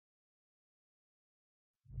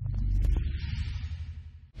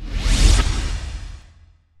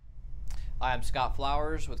Hi, I'm Scott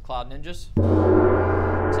Flowers with Cloud Ninjas.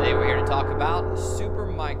 Today we're here to talk about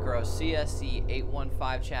Supermicro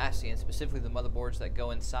CSE-815 chassis, and specifically the motherboards that go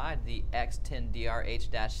inside the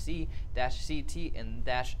X10DRH-C, -CT, and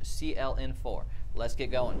 -CLN4. Let's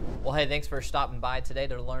get going. Well, hey, thanks for stopping by today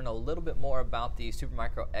to learn a little bit more about the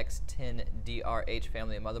Supermicro X10DRH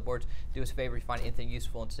family of motherboards. Do us a favor, if you find anything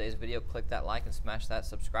useful in today's video, click that like and smash that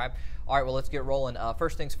subscribe. All right, well, let's get rolling.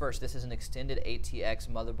 First things first, this is an extended E-ATX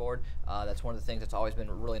motherboard. That's one of the things that's always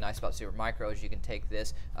been really nice about Supermicro is you can take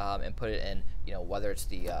this and put it in, whether it's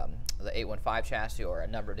the 815 chassis or a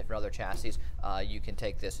number of different other chassis, you can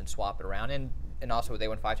take this and swap it around. And also with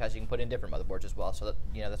 815 chassis, you can put in different motherboards as well. So that,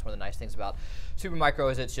 that's one of the nice things about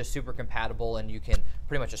Supermicro is it's just super compatible, and you can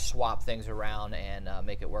pretty much just swap things around and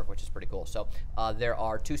make it work, which is pretty cool. So there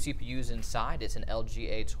are two CPUs inside. It's an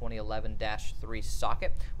LGA 2011-3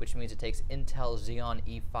 socket, which means it takes Intel Xeon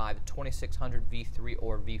E5 2600 V3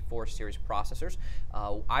 or V4 series processors.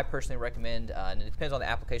 I personally recommend, and it depends on the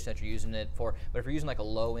application that you're using it for, but if you're using like a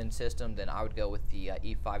low-end system, then I would go with the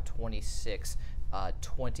E5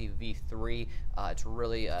 2620 V3. It's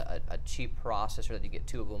really a cheap processor that you get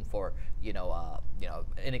two of them for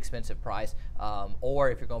inexpensive price. Or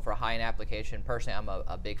if you're going for a high-end application, personally I'm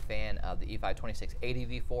a big fan of the E5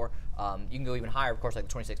 2680 V4. You can go even higher, of course, like the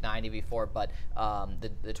 2690 V4, but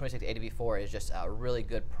the 2680 V4 is just a really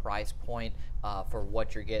good price point for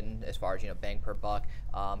what you're getting as far as bang per buck.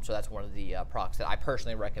 So that's one of the products that I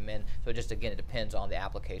personally recommend. So just again, it depends on the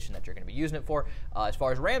application that you're going to be using it for. As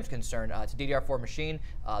far as RAM is concerned, it's a DDR4 machine.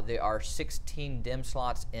 There are 16 DIMM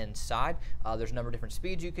slots inside. There's a number of different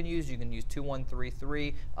speeds you can use. You can use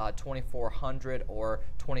 2133, 2400, or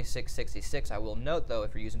 2666. I will note though,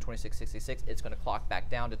 if you're using 2666, it's going to clock back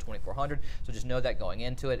down to 2400. So just know that going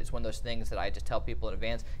into it. It's one of those things that I just tell people in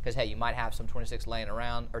advance, because hey, you might have some 26 laying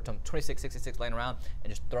around or some 2666 laying around,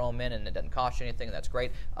 and just throw them in, and it doesn't cost you anything, and that's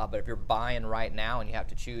great. But if you're buying right now and you have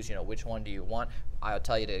to choose, which one do you want, I'll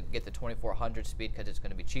tell you to get the 2400 speed because it's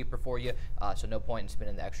going to be cheaper for you, so no point in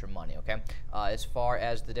spending the extra money, okay? As far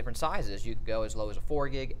as the different sizes, you can go as low as a 4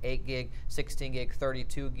 gig, 8 gig, 16 gig,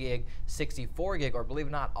 32 gig, 64 gig, or believe it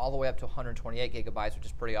or not, all the way up to 128 gigabytes, which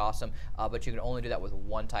is pretty awesome, but you can only do that with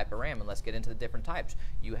one type of RAM. And let's get into the different types.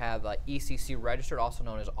 You have ECC registered, also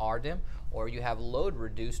known as RDIMM, or you have load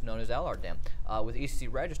reduced, known as LRDIMM. With ECC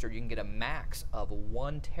registered, you can get a max of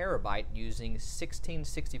 1 terabyte using 16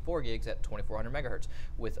 64 gigs at 2400 megahertz.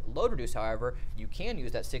 With load reduced, however, you can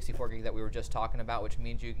use that 64 gig that we were just talking about, which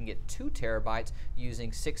means you can get 2 terabytes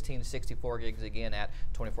using 16 64 gigs again at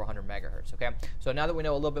 2400 megahertz. Okay, so now that we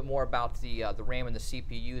know a little bit more about the RAM and the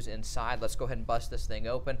CPUs inside, let's go ahead and bust this thing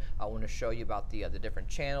open. I want to show you about the different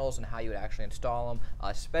channels and how you would actually install them,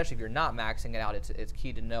 especially if you're not maxing it out. It's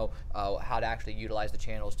key to know how to actually utilize the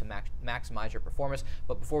channels to maximize your performance.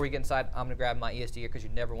 But before we get inside, I'm going to grab my ESD gear, because you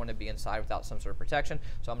never want to be inside without some sort of protection.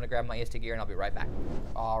 So I'm going to grab my ESD gear and I'll be right back.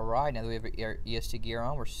 All right, now that we have our ESD gear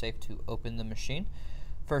on, we're safe to open the machine.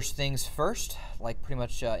 First things first, like pretty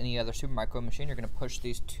much any other Supermicro machine, you're going to push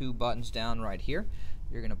these two buttons down right here.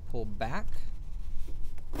 You're going to pull back,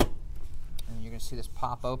 and you're going to see this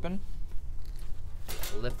pop open.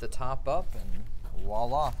 Lift the top up, and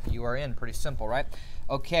voila, you are in. Pretty simple, right?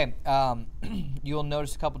 Okay, you'll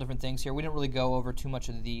notice a couple different things here. We didn't really go over too much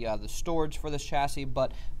of the storage for this chassis,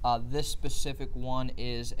 but this specific one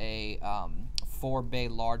is a 4-bay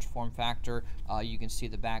large form factor. You can see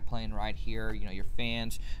the back plane right here, your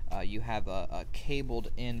fans. You have a cabled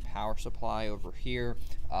in power supply over here,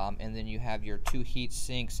 and then you have your 2 heat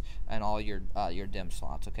sinks and all your DIMM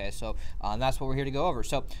slots. Okay, so that's what we're here to go over.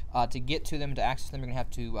 So to get to them, to access them, you're going to have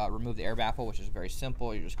to remove the air baffle, which is very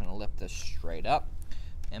simple. You're just going to lift this straight up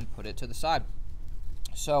and put it to the side.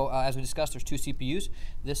 So as we discussed, there's 2 CPUs.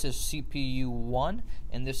 This is CPU 1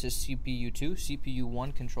 and this is CPU 2. CPU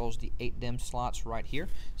 1 controls the 8 DIMM slots right here.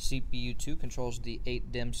 CPU 2 controls the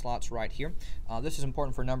 8 DIMM slots right here. This is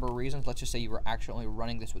important for a number of reasons. Let's just say you were actually only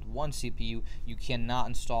running this with 1 CPU. You cannot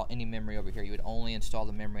install any memory over here. You would only install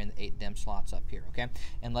the memory in the 8 DIMM slots up here, okay?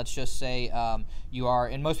 And let's just say you are,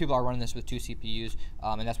 and most people are running this with 2 CPUs,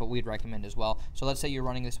 and that's what we'd recommend as well. So let's say you're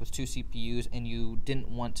running this with 2 CPUs and you didn't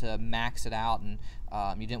want to max it out, and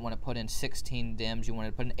you didn't want to put in 16 DIMMs, you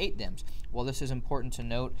wanted to put in 8 DIMMs. Well, this is important to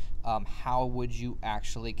note. How would you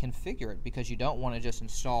actually configure it? Because you don't want to just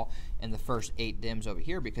install in the first 8 DIMMs over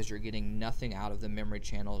here, because you're getting nothing out of the memory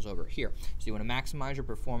channels over here. So you want to maximize your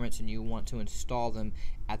performance, and you want to install them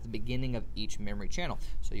at the beginning of each memory channel.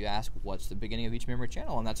 So you ask, what's the beginning of each memory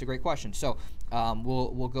channel? And that's a great question. So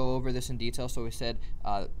we'll go over this in detail. So we said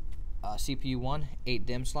CPU 1, 8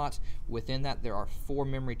 DIMM slots. Within that, there are 4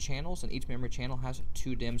 memory channels, and each memory channel has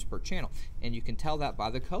 2 DIMMs per channel. And you can tell that by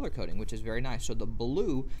the color coding, which is very nice. So the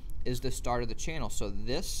blue is the start of the channel. So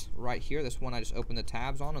this right here, this one I just opened the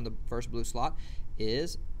tabs on the first blue slot,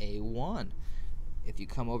 is A1. If you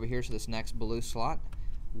come over here to this next blue slot,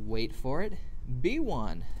 wait for it,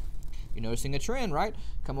 B1. You're noticing a trend, right?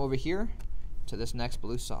 Come over here to this next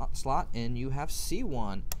blue slot, and you have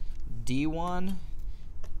C1, D1,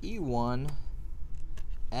 E1,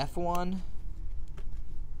 F1,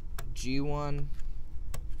 G1,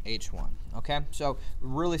 H1. Okay, so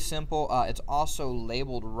really simple. It's also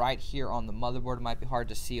labeled right here on the motherboard. It might be hard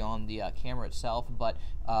to see on the camera itself, but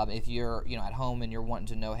if you're at home and you're wanting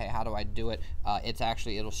to know, hey, how do I do it?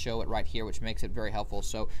 It'll show it right here, which makes it very helpful.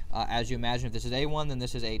 So as you imagine, if this is A1, then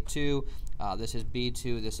this is A2, this is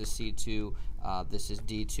B2, this is C2, this is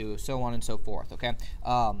D2, so on and so forth. Okay.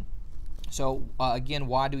 So again,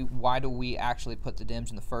 why do we actually put the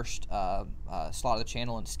DIMMs in the first slot of the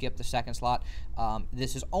channel and skip the second slot?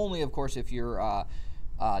 This is only, of course, if you're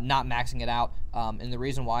not maxing it out, and the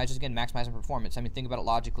reason why is just, again, maximizing performance. I mean, think about it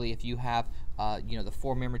logically. If you have the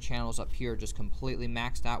 4 memory channels up here just completely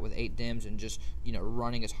maxed out with 8 DIMMs and just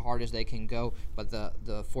running as hard as they can go, but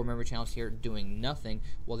the 4 memory channels here doing nothing,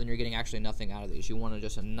 well, then you're getting actually nothing out of these. You want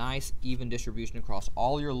just a nice even distribution across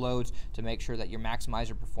all your loads to make sure that you maximize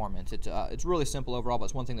your performance. It's really simple overall, but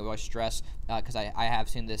it's one thing that I always stress, because I have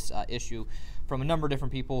seen this issue from a number of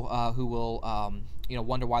different people who will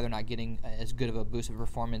wonder why they're not getting as good of a boost of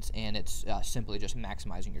performance, and it's simply just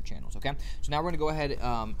maximizing your channels. Okay, so now we're going to go ahead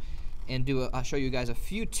and show you guys a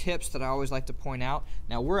few tips that I always like to point out.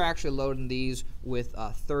 Now we're actually loading these with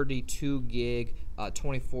 32 gig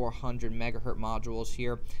 2400 megahertz modules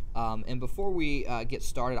here, and before we get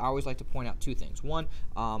started, I always like to point out 2 things. One,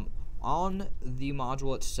 on the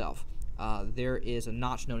module itself, there is a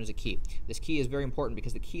notch known as a key. This key is very important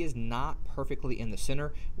because the key is not perfectly in the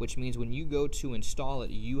center, which means when you go to install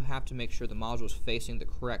it, you have to make sure the module is facing the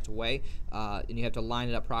correct way, and you have to line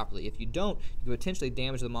it up properly. If you don't, you could potentially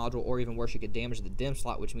damage the module, or even worse, you could damage the DIMM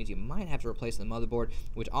slot, which means you might have to replace the motherboard,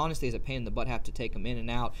 which honestly is a pain in the butt. Have to take them in and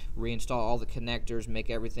out, reinstall all the connectors, make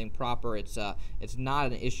everything proper. It's not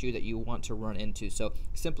an issue that you want to run into. So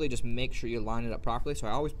simply just make sure you line it up properly. So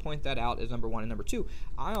I always point that out as number 1. And number 2,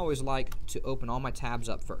 I always like to open all my tabs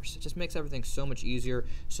up first. It just makes everything so much easier,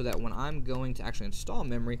 so that when I'm going to actually install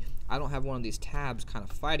memory, I don't have one of these tabs kind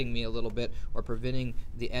of fighting me a little bit or preventing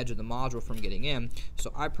the edge of the module from getting in.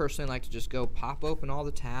 So I personally like to just go pop open all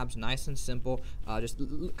the tabs, nice and simple. Just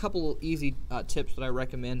a couple easy tips that I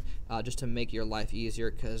recommend just to make your life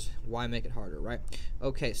easier, because why make it harder, right?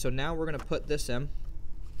 Okay, so now we're going to put this in.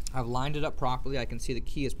 I've lined it up properly. I can see the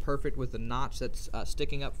key is perfect with the notch that's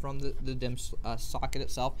sticking up from the DIMM socket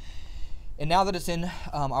itself. And now that it's in,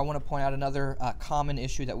 I want to point out another common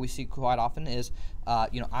issue that we see quite often is,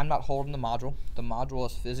 I'm not holding the module. The module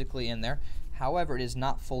is physically in there. However, it is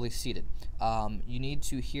not fully seated. You need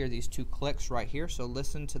to hear these 2 clicks right here. So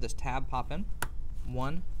listen to this tab pop in.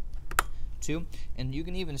 1, 2, and you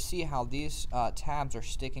can even see how these tabs are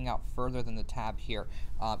sticking out further than the tab here,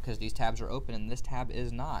 because these tabs are open and this tab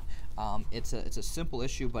is not. It's a simple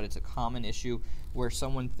issue, but it's a common issue where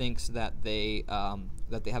someone thinks that they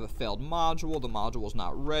have a failed module. The module is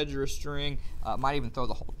not registering. Might even throw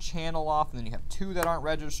the whole channel off, and then you have 2 that aren't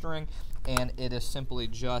registering, and it is simply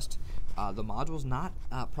just the module is not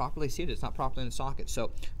properly seated. It's not properly in the socket.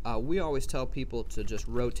 So we always tell people to just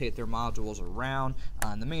rotate their modules around,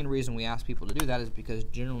 and the main reason we ask people to do that is because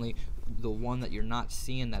generally the one that you're not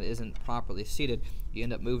seeing that isn't properly seated, you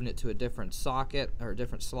end up moving it to a different socket or a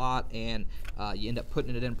different slot, and you end up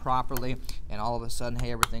putting it in properly, and all of a sudden,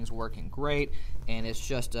 hey, everything's working great. And it's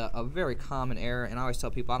just a very common error. And I always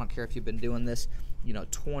tell people, I don't care if you've been doing this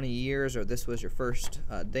 20 years or this was your first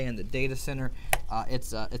day in the data center,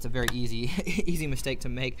 it's a very easy mistake to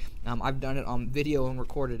make. I've done it on video and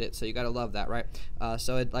recorded it, so you gotta love that, right?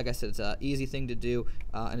 So like I said, it's an easy thing to do,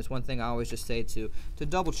 and it's one thing I always just say to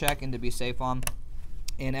double check and to be safe on.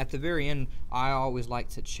 And at the very end, I always like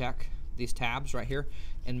to check these tabs right here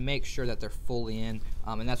and make sure that they're fully in,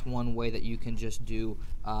 and that's one way that you can just do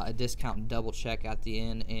a discount and double check at the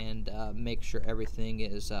end and make sure everything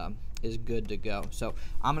is good to go. So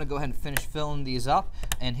I'm gonna go ahead and finish filling these up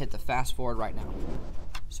and hit the fast forward right now.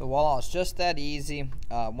 So while it's just that easy,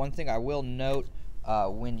 one thing I will note,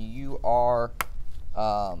 when you are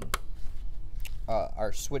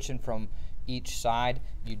switching from each side,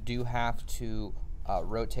 you do have to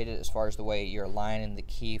rotate it as far as the way you're aligning the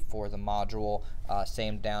key for the module.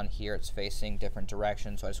 Same down here, it's facing different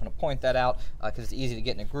directions. So I just want to point that out because it's easy to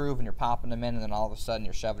get in a groove and you're popping them in and then all of a sudden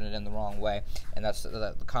you're shoving it in the wrong way, and that's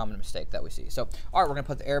the common mistake that we see. So all right, we're going to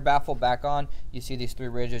put the air baffle back on. You see these 3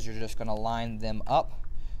 ridges, you're just going to line them up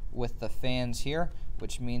with the fans here,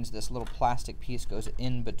 which means this little plastic piece goes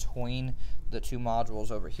in between the 2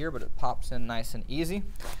 modules over here, but it pops in nice and easy.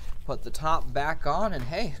 Put the top back on and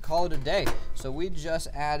hey, call it a day. So we just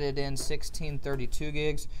added in 1632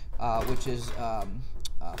 gigs, which is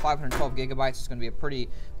 512 gigabytes. It's going to be a pretty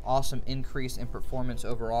awesome increase in performance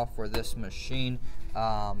overall for this machine.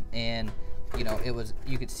 And you know,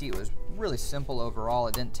 you could see it was really simple overall.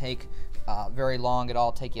 It didn't take very long at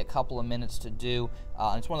all. Take you a couple of minutes to do.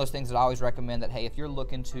 And it's one of those things that I always recommend that, hey, if you're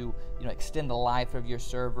looking to, extend the life of your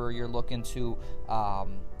server, you're looking to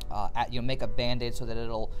make a band-aid so that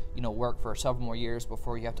it'll work for several more years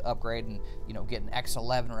before you have to upgrade and get an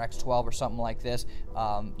X11 or X12 or something like this.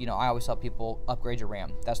 I always tell people upgrade your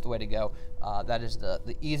RAM. That's the way to go. That is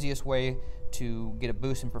the easiest way to get a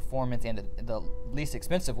boost in performance and the least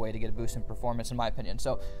expensive way to get a boost in performance, in my opinion.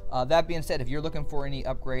 So that being said, if you're looking for any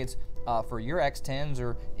upgrades for your X10s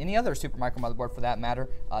or any other Supermicro motherboard for that matter,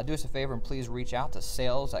 do us a favor and please reach out to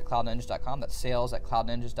sales@cloudninjas.com. That's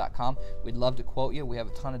sales@cloudninjas.com. We'd love to quote you. We have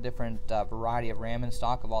a ton of different variety of RAM in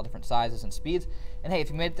stock of all different sizes and speeds. And hey, if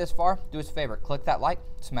you made it this far, do us a favor, click that like,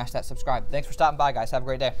 smash that subscribe. Thanks for stopping by, guys. Have a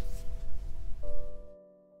great day.